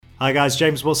Hi guys,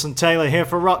 James Wilson Taylor here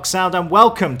for Rock Sound, and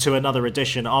welcome to another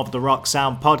edition of the Rock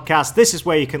Sound podcast. This is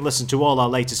where you can listen to all our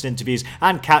latest interviews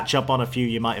and catch up on a few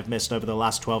you might have missed over the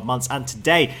last 12 months. And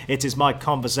today it is my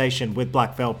conversation with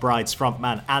Black Veil Bride's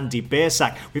frontman Andy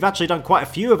Biersack. We've actually done quite a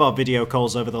few of our video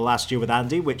calls over the last year with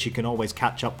Andy, which you can always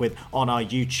catch up with on our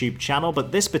YouTube channel.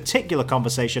 But this particular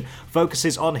conversation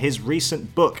focuses on his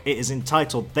recent book. It is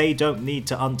entitled They Don't Need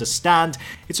to Understand.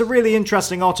 It's a really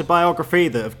interesting autobiography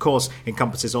that, of course,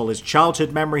 encompasses all his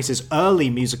childhood memories, his early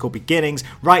musical beginnings,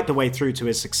 right the way through to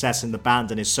his success in the band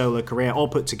and his solo career, all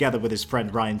put together with his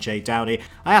friend Ryan J. Downey.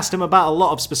 I asked him about a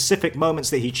lot of specific moments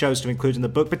that he chose to include in the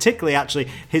book, particularly actually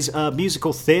his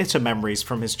musical theatre memories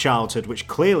from his childhood, which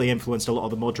clearly influenced a lot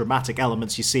of the more dramatic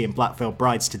elements you see in Black Veil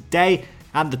Brides today,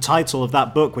 and the title of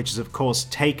that book, which is of course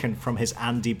taken from his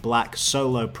Andy Black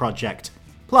solo project.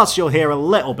 Plus, you'll hear a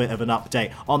little bit of an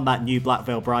update on that new Black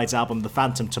Veil Brides album, The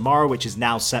Phantom Tomorrow, which is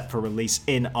now set for release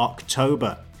in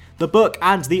October. The book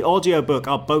and the audiobook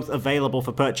are both available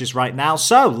for purchase right now,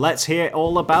 so let's hear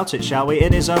all about it, shall we?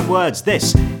 In his own words,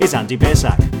 this is Andy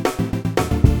Biersack.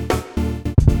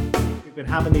 We've been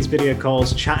having these video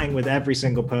calls, chatting with every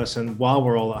single person while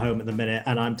we're all at home at the minute,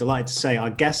 and I'm delighted to say our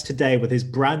guest today with his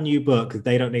brand new book,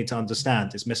 They Don't Need to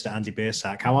Understand, is Mr. Andy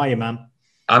Biersack. How are you, man?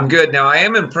 I'm good. Now, I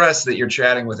am impressed that you're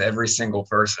chatting with every single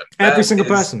person. Every single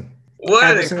person. What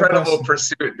an incredible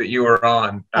pursuit that you were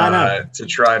on to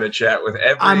try to chat with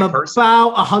every person. I'm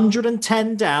about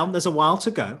 110 down. There's a while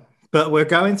to go, but we're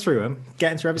going through them,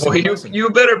 getting through every single person. You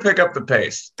better pick up the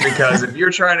pace, because if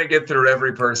you're trying to get through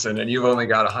every person and you've only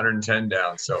got 110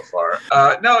 down so far.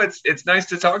 No, it's nice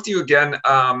to talk to you again.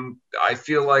 I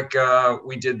feel like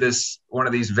we did one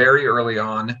of these very early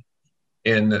on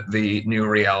in the new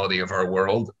reality of our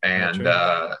world. And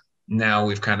now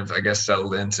we've kind of, I guess,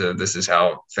 settled into this is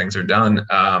how things are done.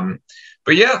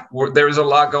 But yeah, there's a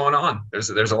lot going on. There's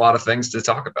a lot of things to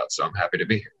talk about. So I'm happy to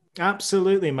be here.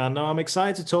 Absolutely, man. No, I'm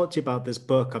excited to talk to you about this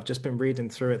book. I've just been reading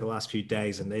through it the last few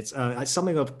days, and it's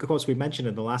something, of course, we mentioned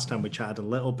in the last time we chatted a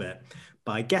little bit.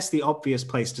 But I guess the obvious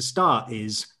place to start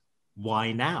is,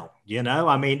 why now? You know,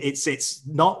 I mean, it's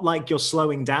not like you're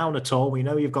slowing down at all. We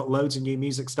know you've got loads of new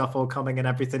music stuff all coming and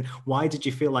everything. Why did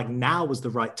you feel like now was the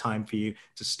right time for you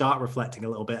to start reflecting a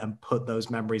little bit and put those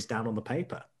memories down on the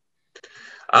paper?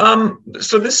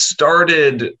 So this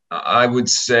started, I would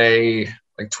say,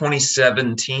 like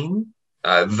 2017,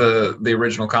 the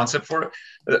original concept for it.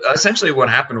 Essentially what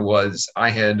happened was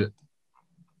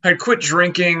I'd quit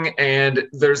drinking, and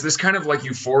there's this kind of like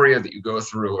euphoria that you go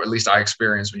through, or at least I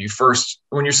experienced when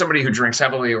you're somebody who drinks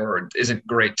heavily or isn't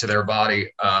great to their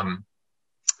body. And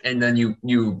then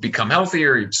you become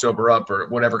healthier, you sober up, or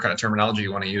whatever kind of terminology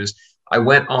you want to use. I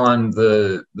went on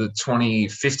the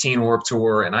 2015 Warped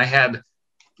Tour, and I had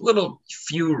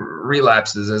few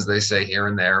relapses, as they say, here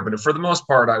and there. But for the most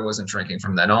part, I wasn't drinking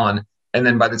from then on. And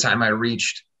then by the time I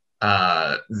reached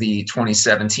the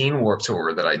 2017 Warped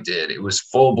Tour that I did, it was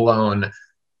full blown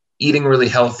eating really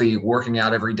healthy, working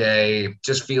out every day,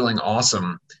 just feeling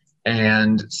awesome.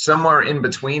 And somewhere in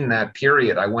between that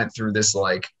period, I went through this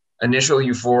like initial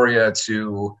euphoria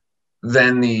to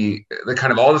then the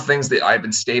kind of all the things that I've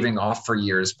been staving off for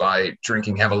years by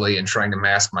drinking heavily and trying to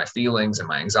mask my feelings and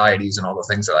my anxieties and all the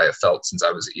things that I have felt since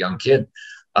I was a young kid.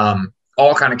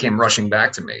 All kind of came rushing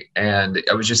back to me. And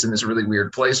I was just in this really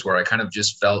weird place where I kind of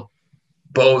just felt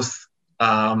both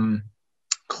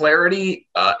clarity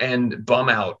and bum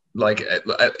out, like at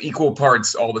equal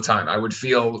parts all the time. I would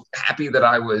feel happy that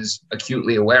I was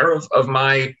acutely aware of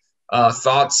my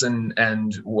thoughts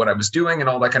and what I was doing and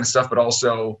all that kind of stuff, but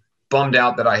also bummed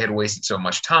out that I had wasted so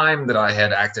much time, that I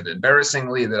had acted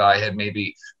embarrassingly, that I had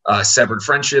maybe severed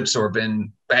friendships or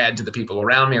been bad to the people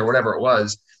around me or whatever it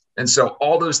was. And so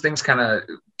all those things kind of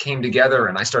came together,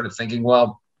 and I started thinking,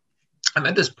 well, I'm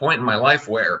at this point in my life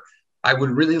where I would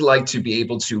really like to be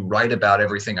able to write about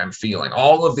everything I'm feeling,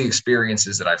 all of the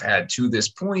experiences that I've had to this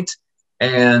point.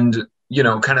 And, you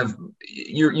know, kind of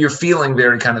you're feeling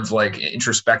very kind of like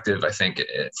introspective. I think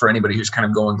for anybody who's kind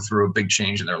of going through a big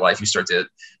change in their life, you start to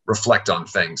reflect on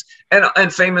things.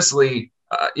 And famously,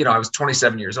 I was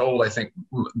 27 years old. I think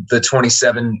the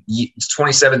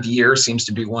 27th year seems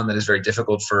to be one that is very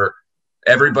difficult for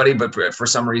everybody, but for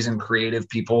some reason, creative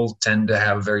people tend to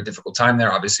have a very difficult time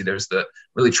there. Obviously, there's the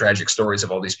really tragic stories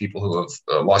of all these people who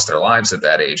have lost their lives at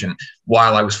that age. And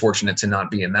while I was fortunate to not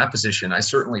be in that position, I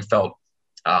certainly felt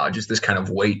just this kind of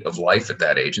weight of life at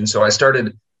that age. And so I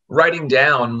started writing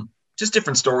down just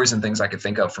different stories and things I could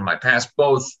think of from my past,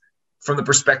 both from the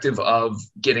perspective of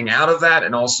getting out of that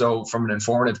and also from an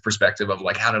informative perspective of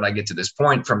like, how did I get to this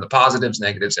point, from the positives,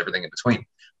 negatives, everything in between.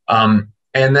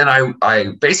 And then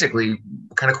I basically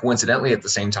kind of coincidentally at the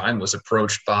same time was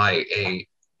approached by a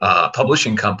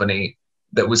publishing company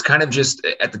that was kind of just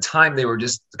at the time, they were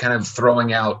just kind of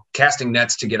throwing out casting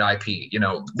nets to get IP. You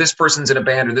know, this person's in a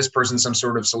band or this person's some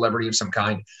sort of celebrity of some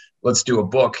kind. Let's do a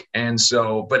book. And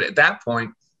so, but at that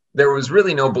point, there was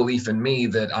really no belief in me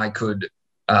that I could,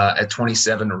 at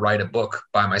 27, write a book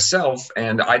by myself.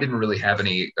 And I didn't really have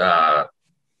any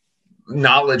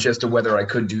knowledge as to whether I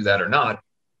could do that or not.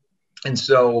 And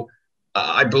so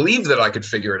I believed that I could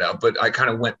figure it out, but I kind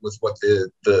of went with what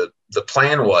the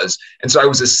plan was. And so I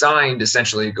was assigned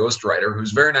essentially a ghostwriter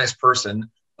who's a very nice person.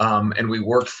 And we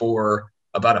worked for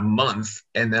about a month.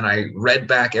 And then I read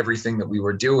back everything that we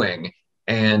were doing,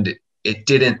 and it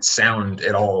didn't sound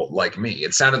at all like me.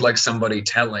 It sounded like somebody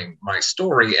telling my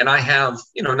story. And I have,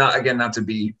 you know, not to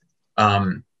be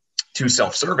too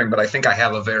self-serving, but I think I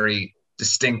have a very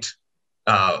distinct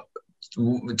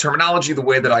terminology. The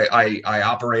way that I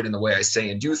operate and the way I say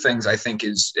and do things, I think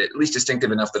is at least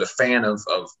distinctive enough that a fan of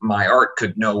my art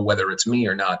could know whether it's me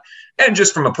or not. And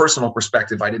just from a personal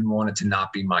perspective, I didn't want it to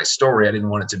not be my story. I didn't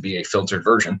want it to be a filtered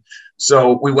version.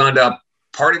 So we wound up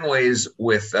parting ways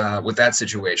with that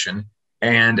situation.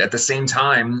 And at the same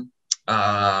time,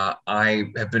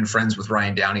 I have been friends with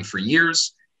Ryan Downey for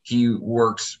years. He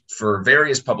worked for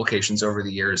various publications over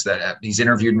the years that he's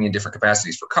interviewed me in different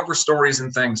capacities for cover stories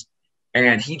and things.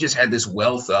 And he just had this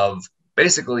wealth of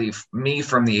basically me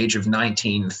from the age of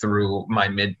 19 through my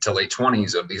mid to late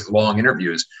 20s of these long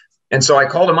interviews. And so I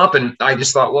called him up and I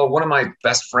just thought, well, one of my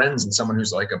best friends and someone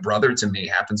who's like a brother to me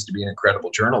happens to be an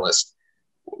incredible journalist.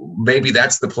 Maybe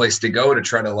that's the place to go to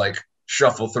try to like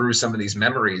shuffle through some of these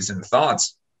memories and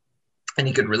thoughts. And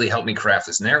he could really help me craft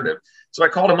this narrative. So I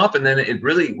called him up, and then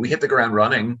we hit the ground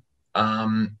running.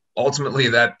 Ultimately,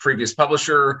 that previous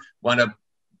publisher wound up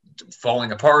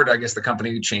falling apart. I guess the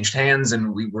company changed hands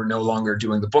and we were no longer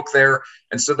doing the book there.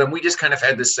 And so then we just kind of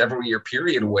had this several year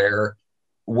period where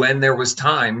when there was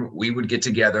time, we would get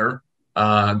together,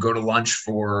 go to lunch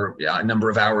for a number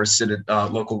of hours, sit at a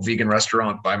local vegan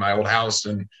restaurant by my old house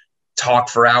and talk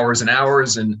for hours and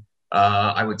hours. And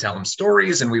I would tell him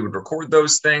stories and we would record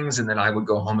those things. And then I would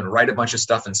go home and write a bunch of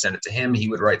stuff and send it to him. He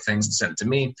would write things and send it to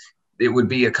me. It would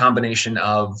be a combination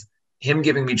of him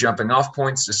giving me jumping off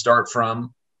points to start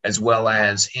from, as well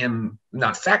as him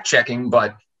not fact checking,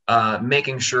 but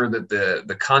making sure that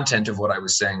the content of what I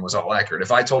was saying was all accurate.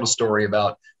 If I told a story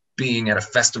about being at a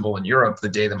festival in Europe the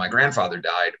day that my grandfather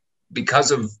died,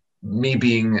 because of me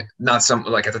being not some,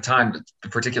 like at the time,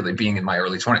 particularly being in my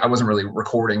early 20s, I wasn't really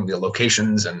recording the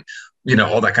locations and, you know,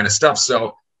 all that kind of stuff.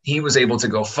 So he was able to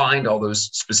go find all those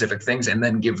specific things and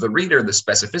then give the reader the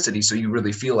specificity. So you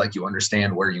really feel like you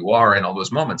understand where you are in all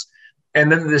those moments.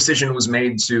 And then the decision was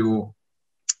made to,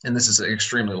 and this is an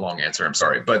extremely long answer, I'm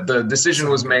sorry, but the decision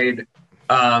was made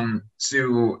to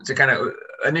kind of,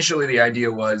 initially the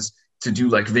idea was to do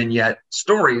like vignette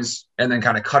stories and then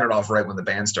kind of cut it off right when the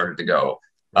band started to go.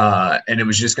 And it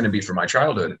was just going to be for my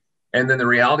childhood. And then the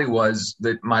reality was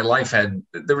that my life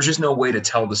there was just no way to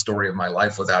tell the story of my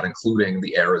life without including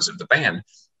the eras of the band.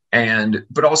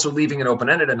 But also leaving it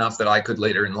open-ended enough that I could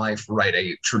later in life write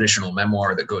a traditional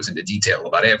memoir that goes into detail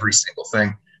about every single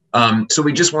thing. So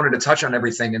we just wanted to touch on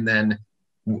everything. And then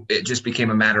it just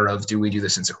became a matter of, do we do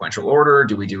this in sequential order?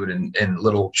 Do we do it in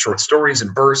little short stories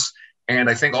and bursts? And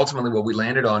I think ultimately what we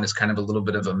landed on is kind of a little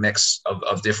bit of a mix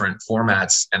of different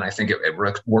formats. And I think it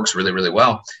works really, really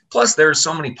well. Plus, there's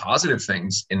so many positive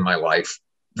things in my life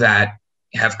that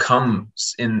have come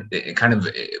in kind of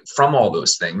from all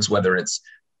those things, whether it's,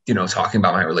 you know, talking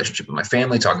about my relationship with my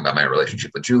family, talking about my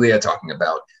relationship with Julia, talking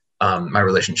about my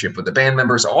relationship with the band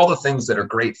members, all the things that are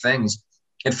great things.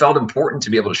 It felt important to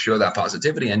be able to show that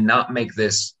positivity and not make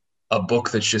this a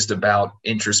book that's just about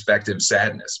introspective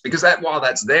sadness, because that, while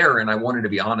that's there, and I wanted to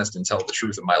be honest and tell the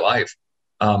truth of my life,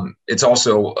 it's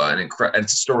also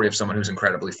it's a story of someone who's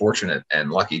incredibly fortunate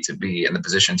and lucky to be in the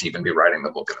position to even be writing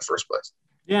the book in the first place.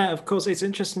 Yeah, of course. It's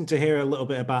interesting to hear a little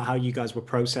bit about how you guys were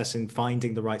processing,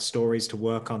 finding the right stories to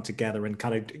work on together and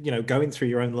kind of, you know, going through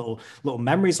your own little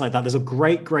memories like that. There's a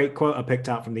great quote I picked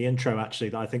out from the intro, actually,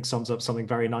 that I think sums up something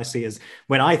very nicely, is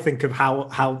when I think of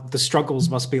how the struggles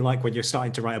must be like when you're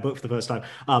starting to write a book for the first time.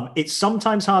 It's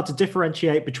sometimes hard to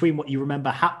differentiate between what you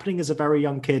remember happening as a very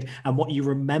young kid and what you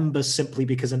remember simply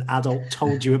because an adult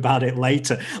told you about it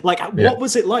later. Like, what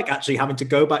was it like actually having to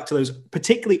go back to those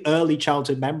particularly early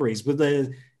childhood memories? Were there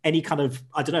any kind of,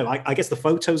 I don't know, I guess the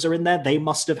photos are in there. They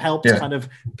must have helped kind of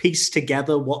piece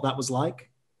together what that was like.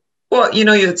 Well, you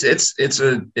know, it's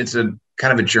a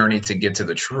kind of a journey to get to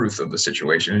the truth of the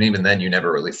situation. And even then you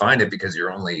never really find it because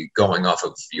you're only going off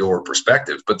of your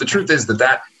perspective. But the truth is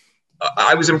that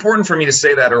I was important for me to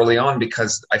say that early on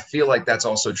because I feel like that's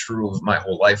also true of my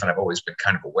whole life. And I've always been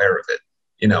kind of aware of it.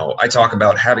 You know, I talk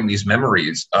about having these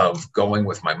memories of going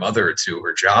with my mother to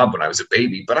her job when I was a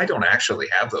baby, but I don't actually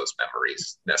have those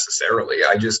memories necessarily.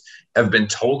 I just have been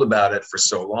told about it for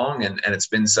so long. And it's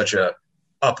been such a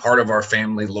part of our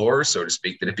family lore, so to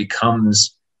speak, that it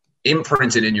becomes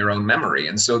imprinted in your own memory.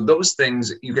 And so those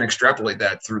things, you can extrapolate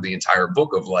that through the entire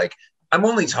book of like, I'm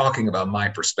only talking about my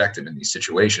perspective in these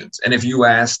situations. And if you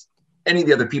asked any of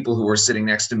the other people who were sitting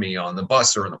next to me on the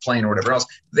bus or on the plane or whatever else,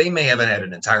 they may have had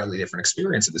an entirely different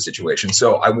experience of the situation.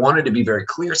 So I wanted to be very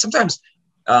clear. Sometimes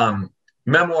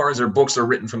memoirs or books are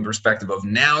written from the perspective of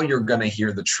now you're going to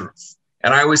hear the truth.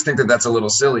 And I always think that that's a little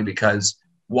silly because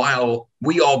while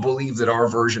we all believe that our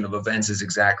version of events is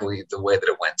exactly the way that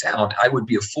it went down, I would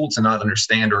be a fool to not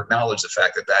understand or acknowledge the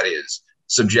fact that that is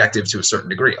subjective to a certain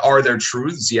degree. Are there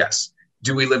truths? Yes.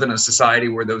 Do we live in a society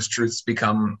where those truths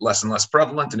become less and less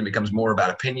prevalent and it becomes more about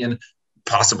opinion?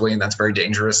 Possibly, and that's very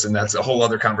dangerous, and that's a whole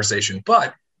other conversation.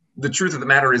 But the truth of the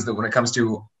matter is that when it comes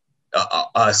to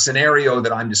a scenario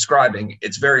that I'm describing,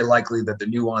 it's very likely that the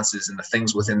nuances and the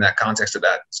things within that context of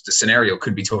that scenario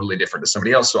could be totally different to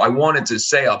somebody else. So I wanted to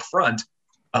say up front,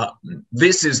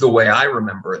 this is the way I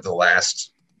remember the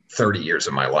last 30 years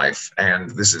of my life,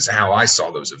 and this is how I saw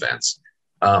those events.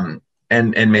 And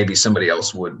maybe somebody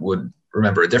else would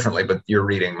remember it differently, but you're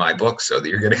reading my book, so that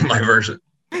you're getting my version.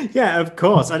 Yeah, of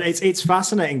course. And it's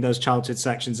fascinating, those childhood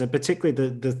sections, and particularly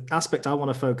the aspect I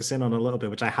want to focus in on a little bit,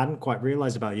 which I hadn't quite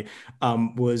realized about you,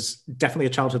 was definitely a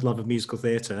childhood love of musical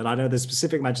theatre. And I know there's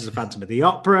specific mentions of Phantom of the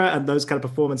Opera and those kind of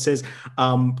performances,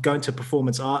 going to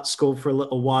performance art school for a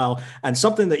little while. And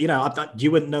something that, you know,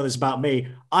 you wouldn't know this about me,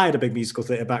 I had a big musical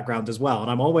theatre background as well.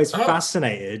 And I'm always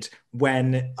fascinated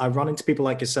when I run into people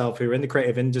like yourself who are in the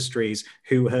creative industries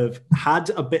who have had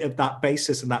a bit of that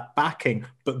basis and that backing,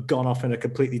 but gone off in a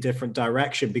completely different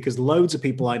direction, because loads of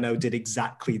people I know did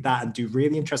exactly that and do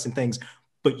really interesting things,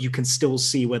 but you can still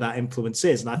see where that influence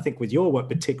is. And I think with your work,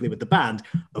 particularly with the band,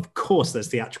 of course, there's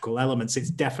theatrical elements. It's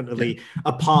definitely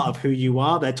a part of who you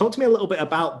are there. Talk to me a little bit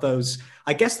about those,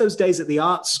 I guess, those days at the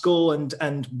art school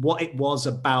and what it was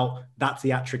about that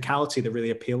theatricality that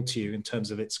really appealed to you in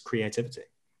terms of its creativity.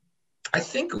 I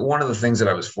think one of the things that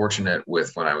I was fortunate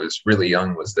with when I was really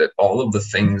young was that all of the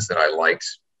things that I liked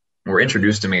were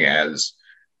introduced to me as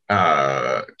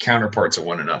counterparts of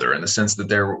one another, in the sense that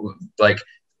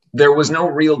there was no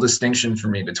real distinction for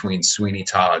me between Sweeney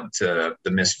Todd to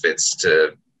the Misfits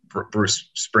to Bruce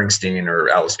Springsteen or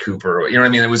Alice Cooper. You know what I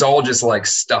mean? It was all just like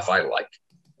stuff I liked.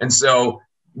 And so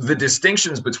the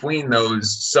distinctions between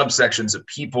those subsections of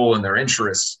people and their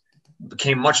interests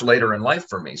became much later in life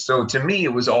for me. So to me,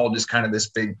 it was all just kind of this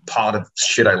big pot of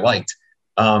shit I liked.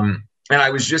 And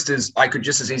I could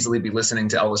just as easily be listening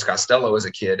to Elvis Costello as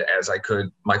a kid as I could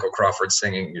Michael Crawford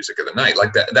singing Music of the Night.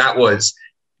 Like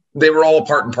they were all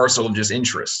part and parcel of just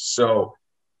interests. So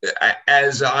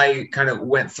as I kind of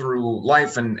went through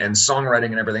life and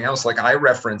songwriting and everything else, like I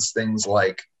reference things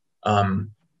like,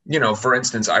 you know, for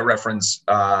instance, I reference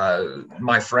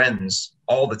My Friends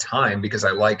all the time because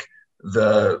I like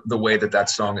the way that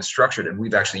song is structured. And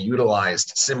we've actually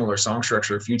utilized similar song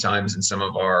structure a few times in some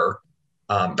of our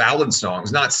ballad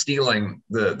songs, not stealing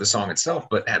the song itself,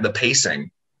 but the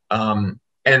pacing.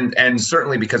 And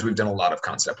certainly because we've done a lot of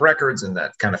concept records and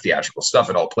that kind of theatrical stuff,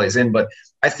 it all plays in. But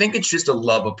I think it's just a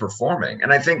love of performing.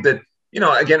 And I think that, you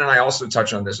know, again, and I also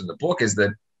touch on this in the book, is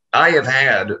that I have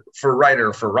had, for right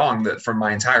or for wrong, that from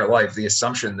my entire life, the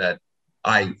assumption that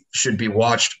I should be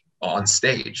watched on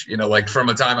stage. You know, like from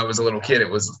a time I was a little kid, it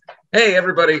was, hey,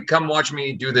 everybody come watch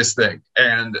me do this thing.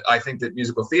 And I think that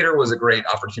musical theater was a great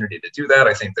opportunity to do that.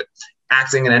 I think that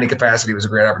acting in any capacity was a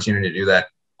great opportunity to do that.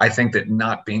 I think that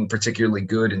not being particularly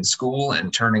good in school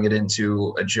and turning it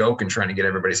into a joke and trying to get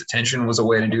everybody's attention was a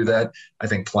way to do that. I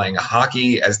think playing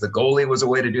hockey as the goalie was a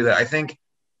way to do that. I think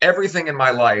everything in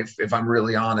my life, if I'm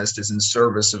really honest, is in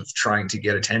service of trying to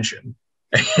get attention.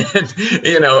 And,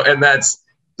 you know, and that's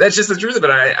just the truth of it.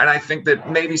 And I think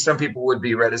that maybe some people would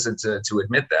be reticent to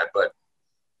admit that, but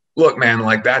look, man,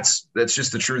 like that's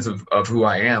just the truth of who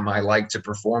I am. I like to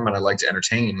perform and I like to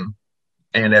entertain.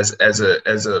 And as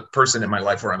a person in my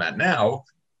life where I'm at now,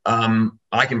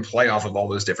 I can play off of all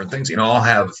those different things. You know, I'll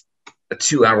have a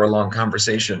 2-hour-long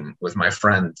conversation with my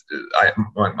friend,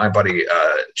 my buddy,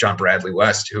 John Bradley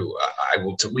West, who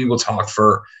we will talk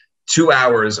for 2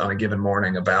 hours on a given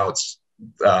morning about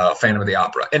Phantom of the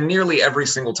Opera. And nearly every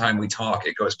single time we talk,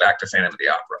 it goes back to Phantom of the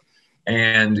Opera.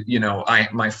 And, you know,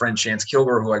 my friend Chance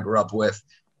Kilgore, who I grew up with,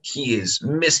 he is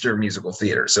Mr. Musical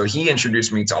Theater. So he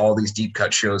introduced me to all these deep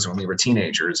cut shows when we were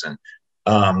teenagers. And,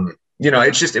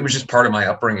 it was just part of my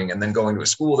upbringing. And then going to a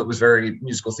school that was very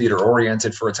musical theater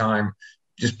oriented for a time,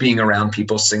 just being around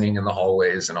people singing in the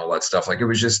hallways and all that stuff. Like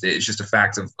it's just a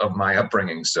fact of my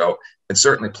upbringing. So it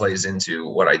certainly plays into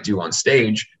what I do on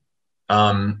stage.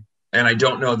 And I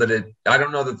don't know that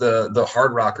the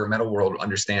hard rock or metal world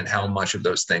understand how much of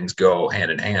those things go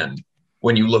hand in hand.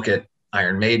 When you look at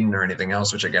Iron Maiden or anything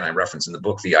else, which again, I reference in the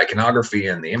book, the iconography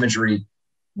and the imagery,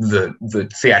 the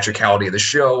theatricality of the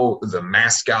show, the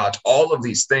mascot, all of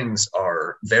these things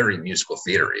are very musical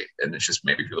theatery. And it's just,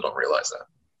 maybe people don't realize that.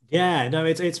 Yeah, no,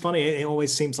 it's funny. It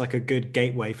always seems like a good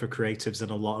gateway for creatives in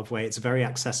a lot of ways. It's a very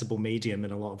accessible medium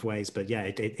in a lot of ways. But yeah,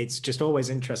 it's just always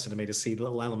interesting to me to see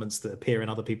little elements that appear in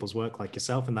other people's work, like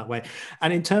yourself, in that way.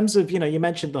 And in terms of, you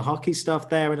mentioned the hockey stuff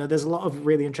there, and there's a lot of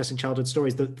really interesting childhood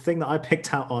stories. The thing that I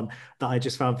picked out on that I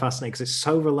just found fascinating because it's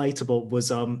so relatable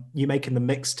was you making the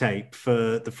mixtape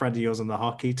for the friend of yours on the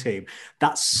hockey team.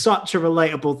 That's such a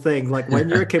relatable thing. Like when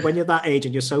you're a kid, when you're that age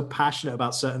and you're so passionate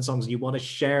about certain songs, you want to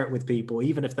share it with people,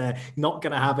 even if they're not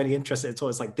going to have any interest in it at all.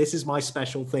 It's like, this is my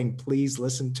special thing. Please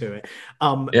listen to it.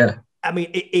 Yeah. I mean,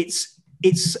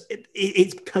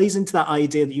 it plays into that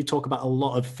idea that you talk about a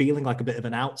lot of feeling like a bit of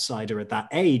an outsider at that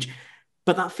age,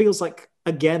 but that feels like,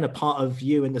 again, a part of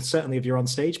you and certainly of your on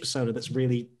stage persona that's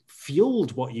really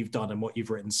fueled what you've done and what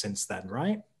you've written since then,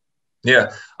 right?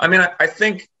 Yeah. I mean, I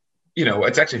think,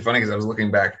 it's actually funny because I was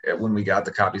looking back at when we got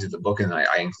the copies of the book, and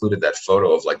I included that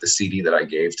photo of like the CD that I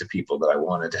gave to people that I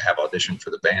wanted to have audition for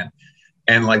the band.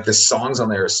 And like the songs on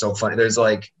there are so funny. There's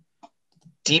like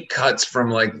deep cuts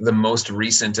from like the most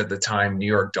recent at the time New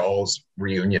York Dolls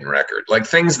reunion record, like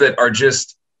things that are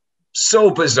just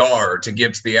so bizarre to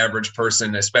give to the average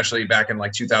person, especially back in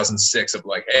like 2006, of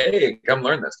like, hey, come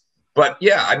learn this. But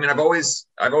yeah, I mean, I've always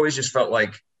just felt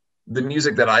like the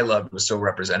music that I loved was so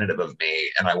representative of me,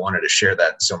 and I wanted to share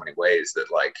that in so many ways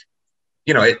that, like,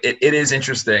 it is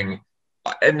interesting.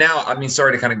 And now, I mean,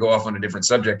 sorry to kind of go off on a different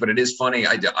subject, but it is funny.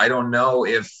 I don't know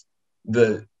if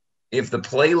the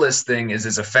playlist thing is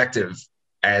as effective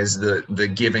as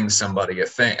the giving somebody a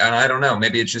thing. And I don't know,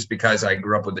 maybe it's just because I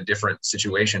grew up with a different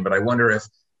situation, but I wonder if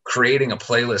creating a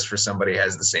playlist for somebody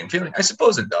has the same feeling. I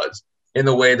suppose it does, in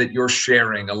the way that you're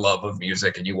sharing a love of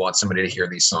music and you want somebody to hear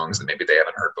these songs that maybe they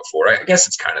haven't heard before. I guess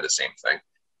it's kind of the same thing.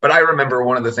 But I remember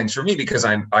one of the things for me, because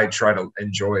I try to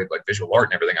enjoy like visual art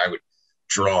and everything, I would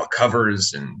draw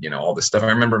covers and, all this stuff. I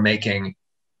remember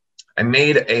I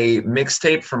made a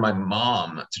mixtape for my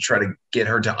mom to try to get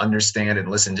her to understand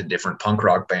and listen to different punk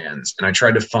rock bands. And I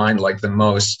tried to find like the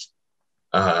most,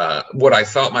 what I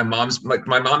thought my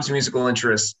mom's musical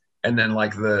interests, and then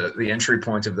like the entry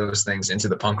point of those things into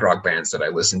the punk rock bands that I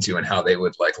listened to and how they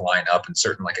would like line up in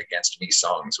certain like Against Me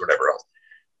songs, whatever else.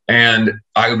 And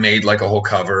I made like a whole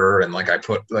cover, and like I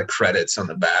put like credits on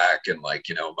the back, and like,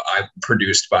 I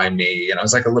produced by me, and I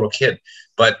was like a little kid.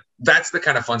 But that's the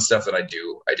kind of fun stuff that I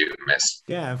do miss.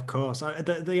 Yeah, of course.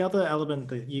 The other element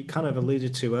that you kind of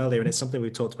alluded to earlier, and it's something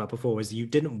we've talked about before, is you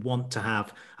didn't want to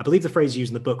have, I believe the phrase you use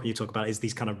in the book when you talk about it is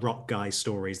these kind of rock guy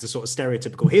stories, the sort of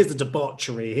stereotypical, here's the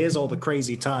debauchery, here's all the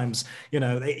crazy times,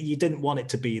 you didn't want it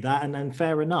to be that, and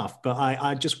fair enough. But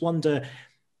I just wonder,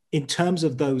 in terms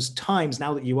of those times,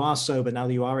 now that you are sober, now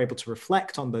that you are able to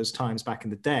reflect on those times back in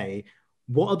the day,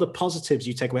 what are the positives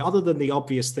you take away, other than the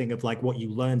obvious thing of like what you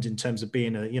learned in terms of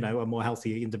being a more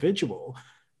healthy individual?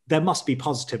 There must be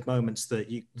positive moments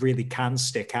that you really can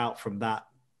stick out from that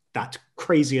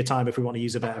crazier time, if we want to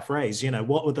use a better phrase.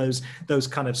 What were those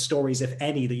kind of stories, if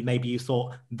any, that maybe you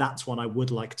thought, that's one I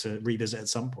would like to revisit at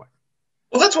some point?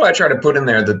 Well, that's why I try to put in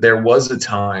there that there was a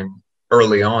time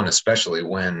early on, especially,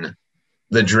 when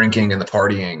the drinking and the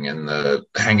partying and the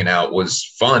hanging out was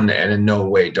fun and in no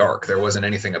way dark. There wasn't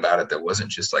anything about it that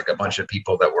wasn't just like a bunch of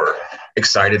people that were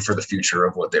excited for the future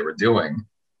of what they were doing.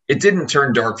 It didn't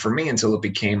turn dark for me until it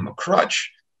became a crutch.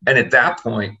 And at that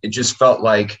point, it just felt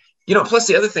like, plus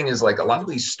the other thing is like a lot of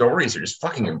these stories are just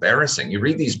fucking embarrassing. You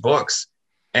read these books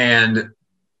and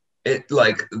it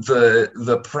like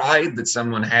the pride that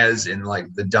someone has in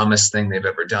like the dumbest thing they've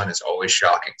ever done is always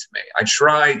shocking to me. I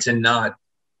try to not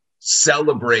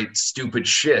celebrate stupid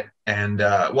shit. And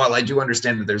while I do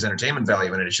understand that there's entertainment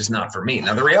value in it, it's just not for me.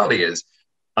 Now, the reality is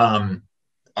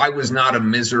I was not a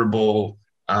miserable,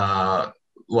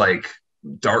 like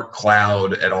dark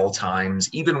cloud at all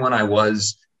times. Even when I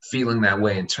was feeling that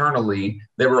way internally,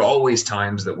 there were always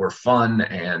times that were fun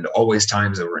and always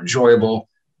times that were enjoyable.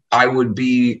 I would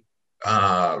be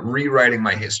rewriting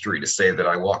my history to say that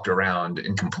I walked around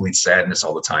in complete sadness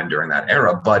all the time during that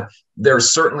era. But there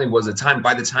certainly was a time,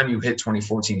 by the time you hit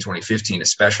 2014, 2015,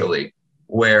 especially,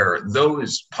 where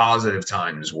those positive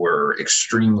times were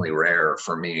extremely rare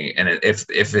for me. And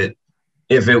if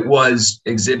if it was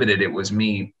exhibited, it was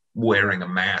me wearing a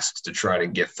mask to try to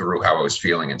get through how I was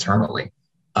feeling internally.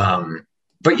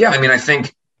 But yeah, I mean, I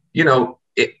think, you know,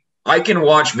 I can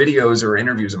watch videos or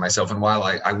interviews of myself, and while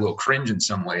I will cringe in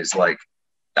some ways, like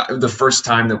the first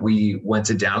time that we went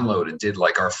to Download and did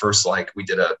like our first, like we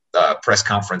did a press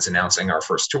conference announcing our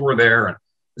first tour there. And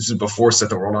this is before Set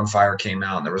the World on Fire came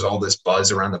out. And there was all this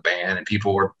buzz around the band, and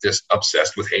people were just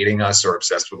obsessed with hating us or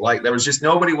obsessed with like, there was just,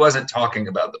 nobody wasn't talking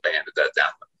about the band at that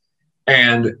Download.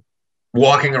 And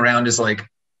walking around is like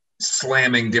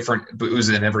slamming different booze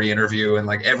in every interview. And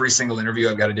like every single interview,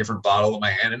 I've got a different bottle in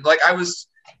my hand. And like I was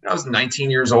 19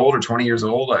 years old or 20 years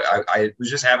old. I was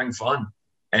just having fun.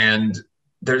 And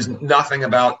there's nothing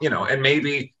about, you know, and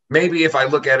maybe if I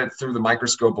look at it through the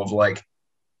microscope of like,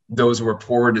 those were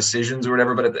poor decisions or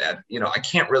whatever, but at that, you know, I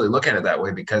can't really look at it that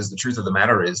way, because the truth of the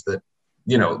matter is that,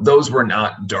 you know, those were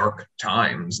not dark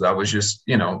times. That was just,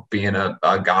 you know, being a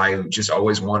guy who just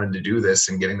always wanted to do this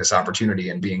and getting this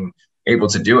opportunity and being able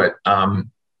to do it.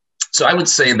 So I would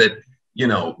say that, you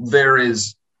know,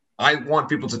 I want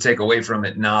people to take away from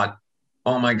it, not,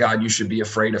 oh my God, you should be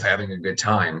afraid of having a good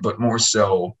time, but more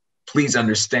so, please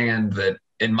understand that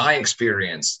in my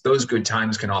experience, those good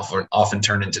times can often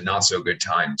turn into not so good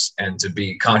times, and to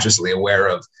be consciously aware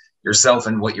of yourself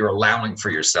and what you're allowing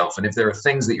for yourself. And if there are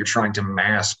things that you're trying to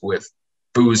mask with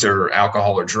booze or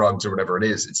alcohol or drugs or whatever it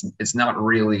is, it's not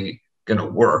really going to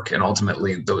work. And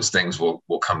ultimately those things will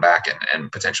come back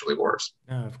and potentially worse.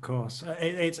 Yeah, of course.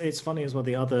 It's funny as well.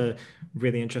 The other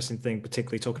really interesting thing,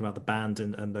 particularly talking about the band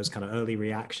and those kind of early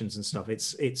reactions and stuff,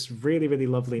 it's really, really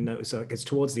lovely. Notice it's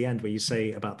towards the end where you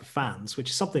say about the fans, which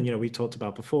is something, you know, we talked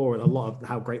about before, and a lot of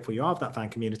how grateful you are of that fan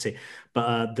community.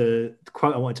 But the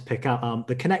quote I wanted to pick out,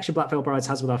 the connection Black Veil Brides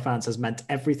has with our fans has meant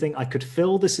everything. I could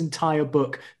fill this entire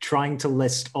book trying to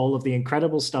list all of the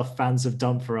incredible stuff fans have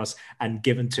done for us and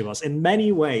given to us. In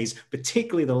many ways,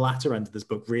 particularly the latter end of this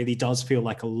book, really does feel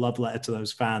like a love letter to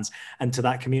those fans and to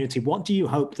that community. What do you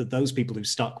hope that those people who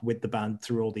stuck with the band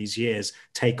through all these years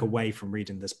take away from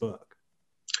reading this book?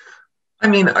 I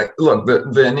mean, look,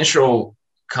 the initial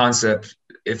concept,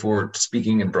 if we're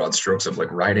speaking in broad strokes of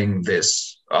like writing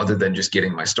this, other than just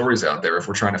getting my stories out there, if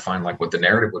we're trying to find like what the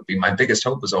narrative would be, my biggest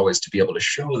hope is always to be able to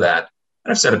show that,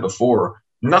 and I've said it before,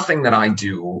 nothing that I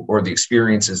do or the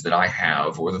experiences that I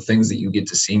have or the things that you get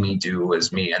to see me do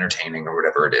as me entertaining or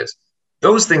whatever it is,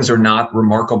 those things are not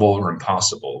remarkable or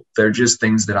impossible. They're just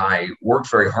things that I worked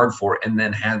very hard for, and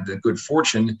then had the good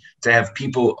fortune to have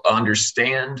people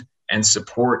understand and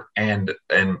support and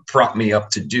prop me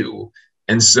up to do.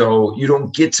 And so you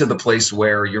don't get to the place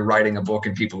where you're writing a book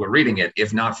and people are reading it,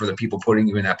 if not for the people putting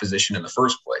you in that position in the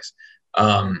first place.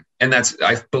 And that's,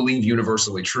 I believe,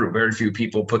 universally true. Very few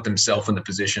people put themselves in the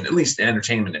position, at least in the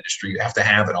entertainment industry, you have to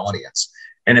have an audience.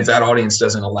 And if that audience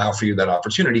doesn't allow for you that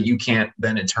opportunity, you can't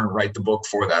then in turn write the book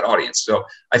for that audience. So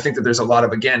I think that there's a lot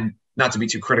of, again, not to be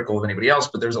too critical of anybody else,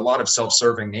 but there's a lot of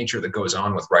self-serving nature that goes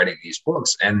on with writing these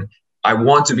books. And I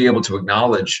want to be able to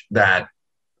acknowledge that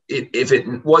if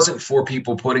it wasn't for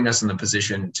people putting us in the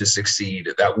position to succeed,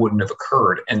 that wouldn't have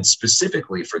occurred. And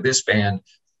specifically for this band,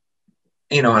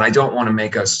 you know, and I don't want to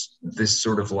make us this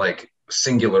sort of like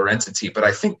singular entity, but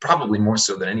I think probably more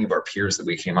so than any of our peers that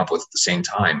we came up with at the same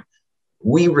time,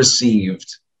 we received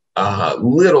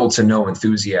little to no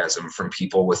enthusiasm from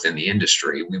people within the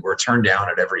industry. We were turned down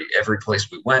at every place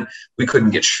we went. We couldn't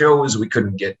get shows. We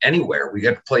couldn't get anywhere. We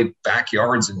had to play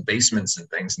backyards and basements and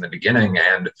things in the beginning.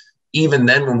 And even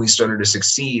then, when we started to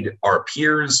succeed, our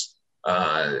peers,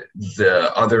 the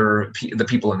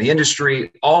people in the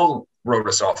industry, all wrote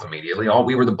us off immediately.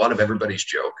 We were the butt of everybody's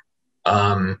joke.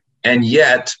 And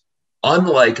yet,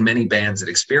 unlike many bands that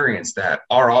experienced that,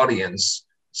 our audience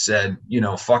said, you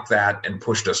know, fuck that, and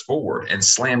pushed us forward and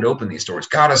slammed open these doors,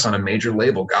 got us on a major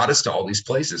label, got us to all these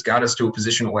places, got us to a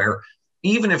position where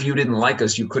even if you didn't like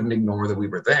us, you couldn't ignore that we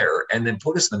were there, and then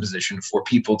put us in the position for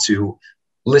people to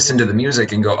listen to the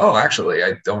music and go, oh, actually,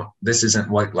 this isn't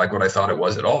like what I thought it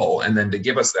was at all. And then to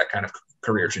give us that kind of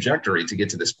career trajectory to get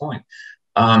to this point.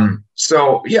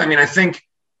 So yeah, I mean, I think,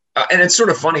 and it's sort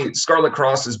of funny, Scarlet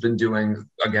Cross has been doing,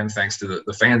 again, thanks to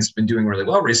the fans, been doing really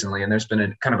well recently. And there's been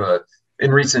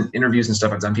in recent interviews and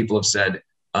stuff I've done, people have said,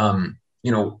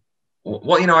 you know,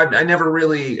 well, you know, I never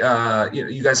really, you know,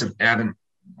 you guys haven't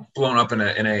blown up in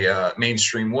a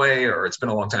mainstream way, or it's been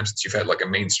a long time since you've had like a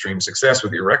mainstream success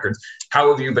with your records.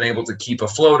 How have you been able to keep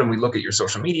afloat? And we look at your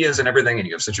social medias and everything, and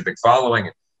you have such a big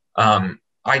following.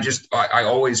 I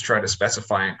always try to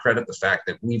specify and credit the fact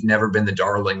that we've never been the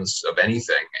darlings of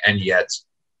anything, and yet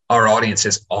our audience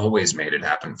has always made it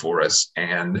happen for us.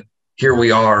 And here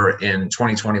we are in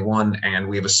 2021, and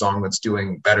we have a song that's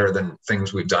doing better than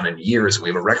things we've done in years. We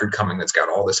have a record coming that's got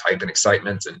all this hype and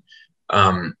excitement,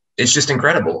 and it's just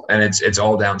incredible. And it's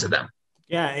all down to them.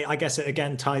 Yeah, I guess it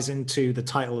again ties into the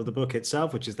title of the book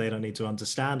itself, which is They Don't Need to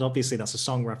Understand. Obviously, that's a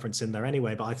song reference in there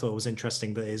anyway, but I thought it was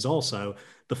interesting that it is also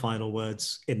the final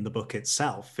words in the book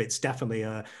itself. It's definitely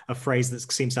a phrase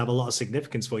that seems to have a lot of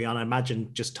significance for you, and I imagine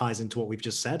just ties into what we've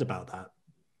just said about that.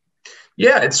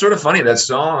 Yeah, it's sort of funny. That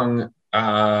song,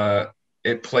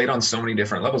 it played on so many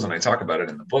different levels, and I talk about it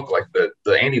in the book. Like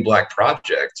the Andy Black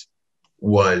project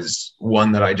was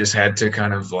one that I just had to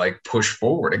kind of like push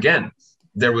forward. Again,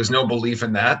 there was no belief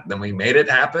in that. Then we made it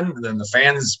happen. Then the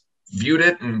fans viewed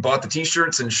it and bought the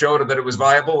t-shirts and showed that it was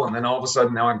viable. And then all of a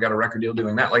sudden now I've got a record deal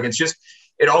doing that. Like,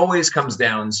 it always comes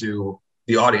down to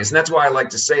the audience. And that's why I like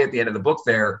to say at the end of the book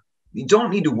there, you don't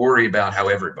need to worry about how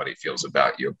everybody feels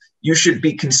about you. You should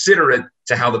be considerate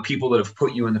to how the people that have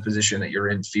put you in the position that you're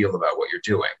in feel about what you're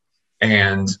doing,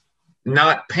 and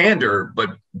not pander,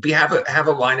 but have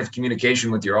a line of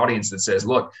communication with your audience that says,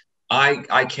 look,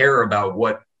 I care about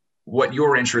what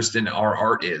your interest in our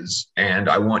art is, and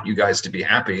I want you guys to be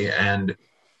happy. And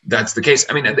that's the case.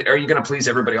 I mean, are you going to please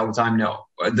everybody all the time? No.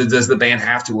 Does the band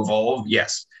have to evolve?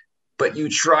 Yes. But you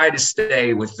try to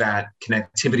stay with that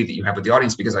connectivity that you have with the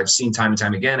audience, because I've seen time and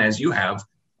time again, as you have,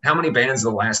 how many bands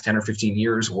in the last 10 or 15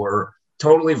 years were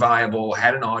totally viable,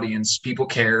 had an audience, people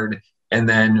cared, and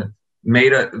then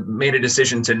made a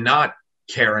decision to not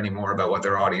care anymore about what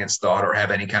their audience thought or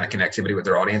have any kind of connectivity with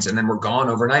their audience, and then we're gone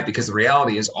overnight. Because the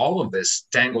reality is all of this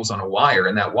dangles on a wire,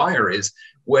 and that wire is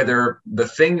whether the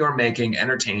thing you're making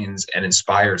entertains and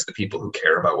inspires the people who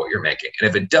care about what you're making. And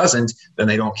if it doesn't, then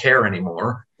they don't care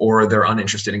anymore, or they're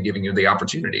uninterested in giving you the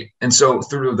opportunity. And so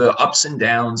through the ups and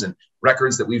downs and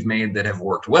records that we've made that have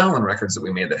worked well and records that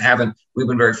we made that haven't, we've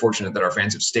been very fortunate that our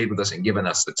fans have stayed with us and given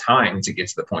us the time to get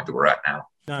to the point that we're at now.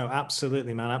 No,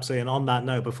 absolutely, man. Absolutely. And on that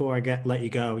note, before I let you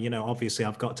go, obviously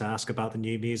I've got to ask about the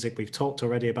new music. We've talked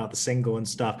already about the single and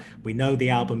stuff. We know the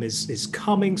album is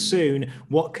coming soon.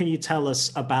 What can you tell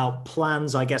us about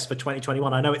plans, I guess, for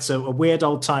 2021? I know it's a weird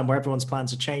old time where everyone's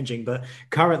plans are changing, but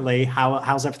currently,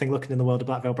 how's everything looking in the world of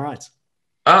Black Veil Brides?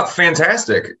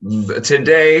 Fantastic.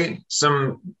 Today,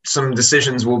 some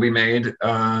decisions will be made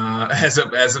as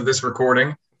of this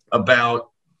recording about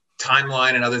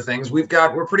timeline and other things. We're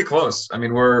pretty close. I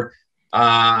mean,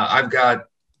 I've got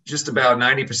just about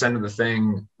 90% of the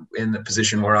thing in the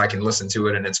position where I can listen to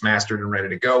it and it's mastered and ready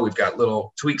to go. We've got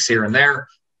little tweaks here and there.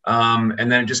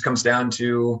 And then it just comes down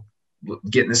to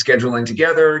getting the scheduling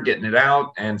together, getting it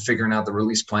out, and figuring out the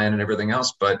release plan and everything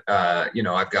else. But,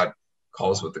 I've got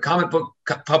calls with the comic book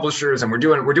publishers, and we're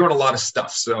doing a lot of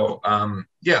stuff. So, I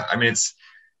mean,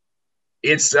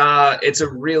 it's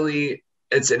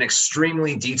an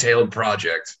extremely detailed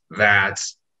project that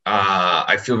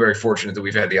I feel very fortunate that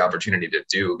we've had the opportunity to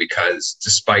do, because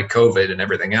despite COVID and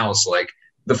everything else, like,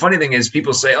 the funny thing is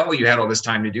people say, oh, you had all this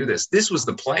time to do this. This was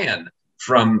the plan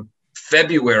from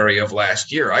February of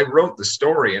last year. I wrote the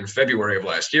story in February of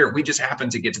last year. We just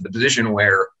happened to get to the position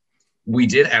where we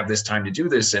did have this time to do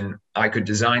this, and I could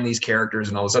design these characters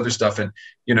and all this other stuff. And,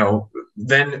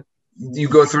 then you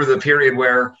go through the period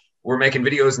where we're making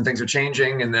videos and things are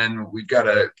changing, and then we've got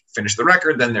to finish the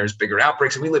record. Then there's bigger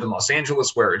outbreaks, and we live in Los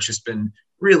Angeles, where it's just been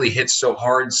really hit so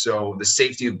hard. So the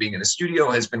safety of being in a studio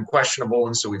has been questionable.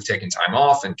 And so we've taken time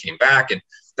off and came back, and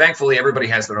thankfully everybody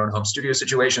has their own home studio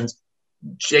situations.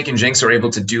 Jake and Jinx are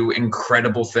able to do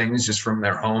incredible things just from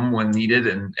their home when needed,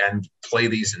 and play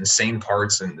these insane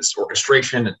parts and this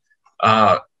orchestration.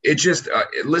 It just,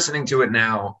 listening to it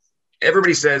now,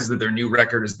 everybody says that their new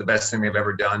record is the best thing they've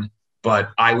ever done. But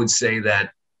I would say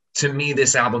that, to me,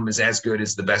 this album is as good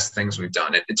as the best things we've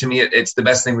done. To me, it's the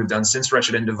best thing we've done since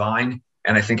Wretched and Divine.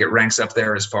 And I think it ranks up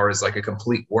there as far as like a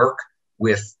complete work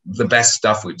with the best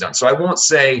stuff we've done. So I won't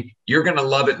say you're going to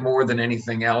love it more than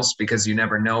anything else, because you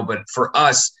never know. But for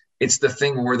us, it's the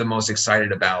thing we're the most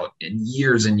excited about in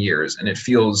years and years. And it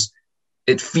feels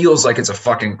like it's a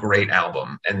fucking great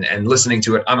album. And listening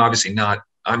to it, I'm obviously not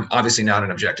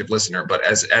an objective listener, but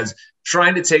as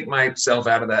trying to take myself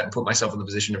out of that and put myself in the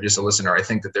position of just a listener, I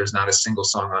think that there's not a single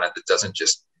song on it that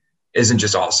isn't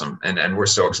just awesome. And we're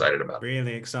so excited about it.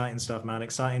 Really exciting stuff, man.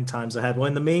 Exciting times ahead. Well,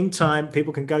 in the meantime,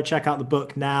 people can go check out the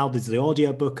book now. There's the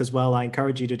audio book as well. I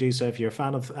encourage you to do so if you're a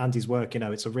fan of Andy's work.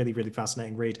 It's a really, really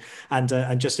fascinating read.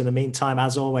 And just in the meantime,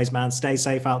 as always, man, stay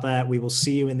safe out there. We will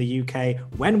see you in the UK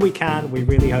when we can. We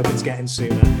really hope it's getting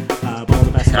sooner. But all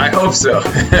the best. I hope so.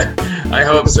 I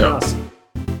hope so.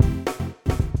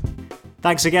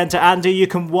 Thanks again to Andy. You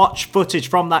can watch footage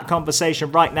from that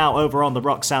conversation right now over on the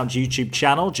Rock Sound YouTube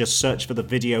channel. Just search for the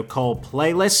video call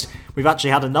playlist. We've actually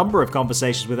had a number of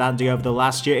conversations with Andy over the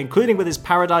last year, including with his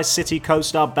Paradise City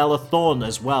co-star Bella Thorne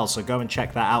as well, so go and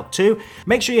check that out too.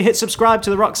 Make sure you hit subscribe to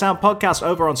the Rock Sound podcast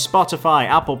over on Spotify,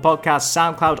 Apple Podcasts,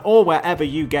 SoundCloud, or wherever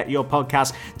you get your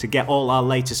podcasts to get all our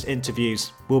latest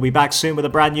interviews. We'll be back soon with a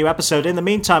brand new episode. In the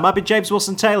meantime, I've been James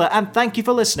Wilson Taylor, and thank you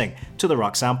for listening to the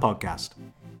Rock Sound podcast.